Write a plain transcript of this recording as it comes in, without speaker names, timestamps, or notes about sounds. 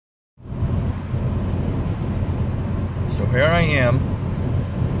here I am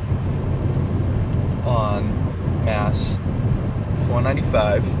on Mass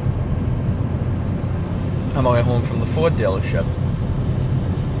 495. I'm on my way home from the Ford dealership.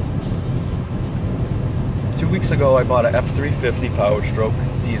 2 weeks ago, I bought a F350 Powerstroke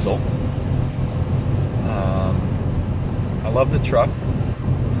diesel. I love the truck,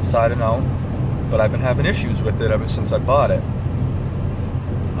 inside and out, but I've been having issues with it ever since I bought it.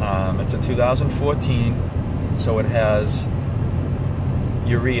 It's a 2014, so it has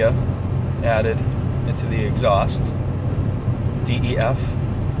urea added into the exhaust, DEF,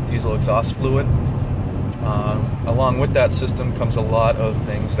 diesel exhaust fluid. Along with that system comes a lot of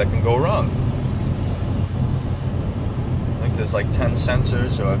things that can go wrong. I think there's like 10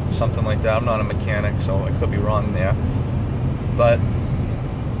 sensors or something like that. I'm not a mechanic, so I could be wrong there. But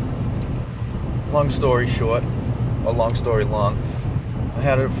long story short, or long story long, I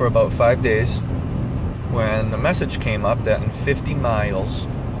had it for about 5 days when the message came up that in 50 miles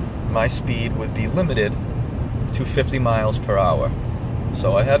my speed would be limited to 50 miles per hour.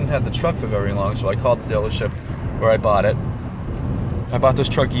 So I hadn't had the truck for very long, so I called the dealership where I bought it. I bought this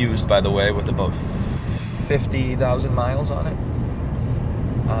truck used, by the way, with about 50,000 miles on it.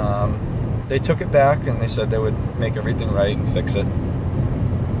 They took it back and they said they would make everything right and fix it.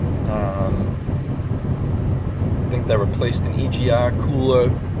 I think they replaced an EGR cooler.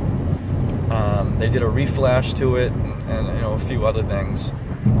 They did a reflash to it, and a few other things.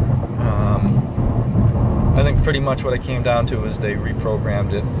 I think pretty much what it came down to is they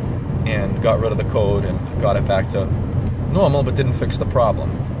reprogrammed it and got rid of the code and got it back to normal, but didn't fix the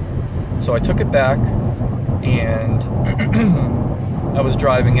problem. So I took it back and I was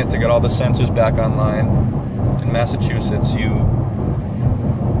driving it to get all the sensors back online. In Massachusetts, you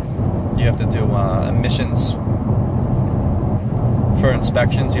have to do emissions. For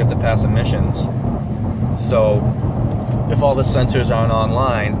inspections, you have to pass emissions. So if all the sensors aren't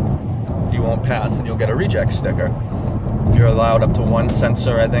online, you won't pass and you'll get a reject sticker. If you're allowed up to one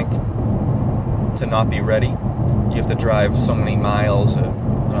sensor, I think, to not be ready, you have to drive so many miles, a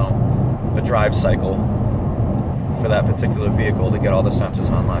drive cycle for that particular vehicle to get all the sensors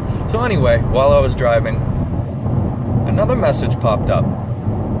online. So anyway, while I was driving, another message popped up.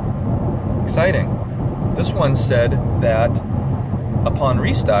 Exciting. This one said that upon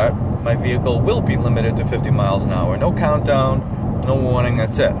restart, my vehicle will be limited to 50 miles an hour. No countdown, no warning,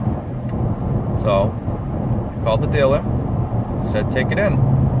 that's it. So, I called the dealer and said, take it in.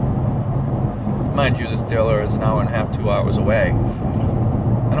 Mind you, this dealer is an hour and a half, 2 hours away.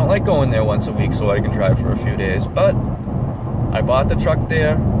 I don't like going there once a week so I can drive for a few days, but I bought the truck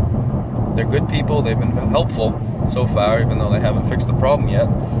there. They're good people. They've been helpful so far, even though they haven't fixed the problem yet.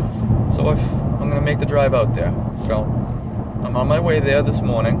 So I'm going to make the drive out there. So, I'm on my way there this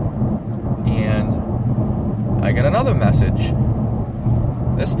morning, and I get another message.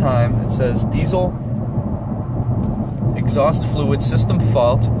 This time it says diesel exhaust fluid system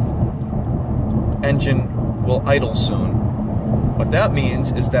fault, engine will idle soon. What that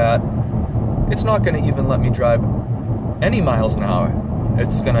means is that it's not going to even let me drive any miles an hour.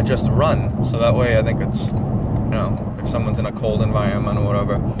 It's going to just run. So that way I think it's, if someone's in a cold environment or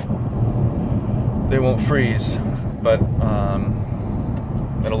whatever, they won't freeze. But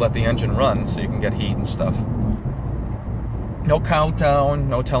it'll let the engine run so you can get heat and stuff. No countdown,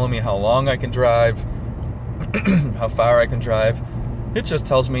 no telling me how long I can drive, how far I can drive. It just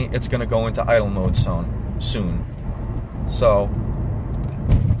tells me it's going to go into idle mode soon. So,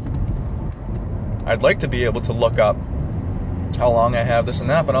 I'd like to be able to look up how long I have this and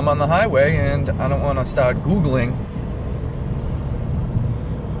that, but I'm on the highway and I don't want to start Googling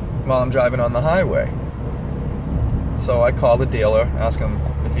while I'm driving on the highway. So I call the dealer, ask him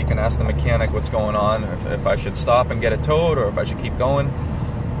if he can ask the mechanic what's going on, if I should stop and get it towed or if I should keep going.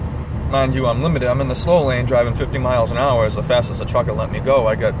 Mind you, I'm limited. I'm in the slow lane driving 50 miles an hour is the fastest the truck will let me go.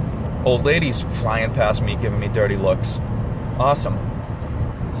 I got old ladies flying past me giving me dirty looks. Awesome.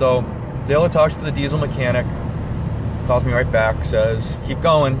 So dealer talks to the diesel mechanic, calls me right back, says, keep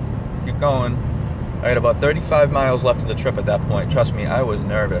going. I had about 35 miles left of the trip at that point. Trust me, I was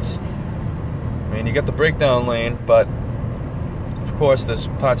nervous. I mean, you get the breakdown lane, but of course there's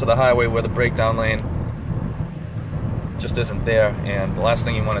parts of the highway where the breakdown lane just isn't there, and the last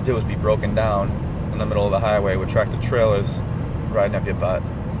thing you want to do is be broken down in the middle of the highway with tractor trailers riding up your butt.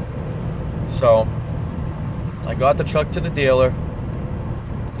 So I got the truck to the dealer,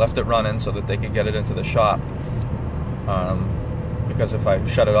 left it running so that they could get it into the shop, because if I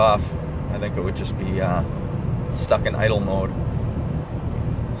shut it off, I think it would just be stuck in idle mode.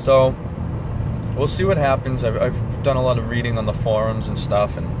 So we'll see what happens. I've done a lot of reading on the forums and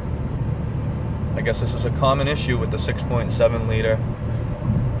stuff, and I guess this is a common issue with the 6.7 liter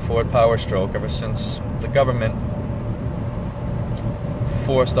Ford Powerstroke ever since the government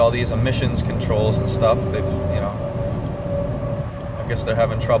forced all these emissions controls and stuff. They've, I guess they're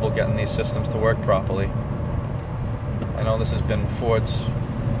having trouble getting these systems to work properly. I know this has been Ford's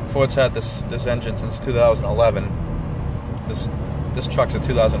had this engine since 2011. This truck's a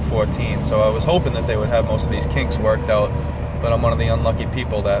 2014, so I was hoping that they would have most of these kinks worked out, but I'm one of the unlucky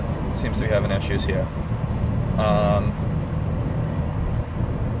people that seems to be having issues here.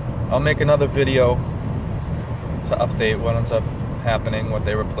 I'll make another video to update what ends up happening, what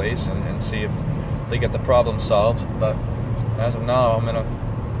they replace, and see if they get the problem solved. But as of now, I'm in a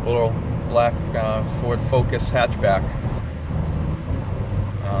little black Ford Focus hatchback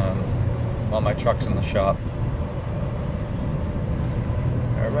while my truck's in the shop.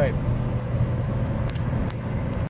 All right.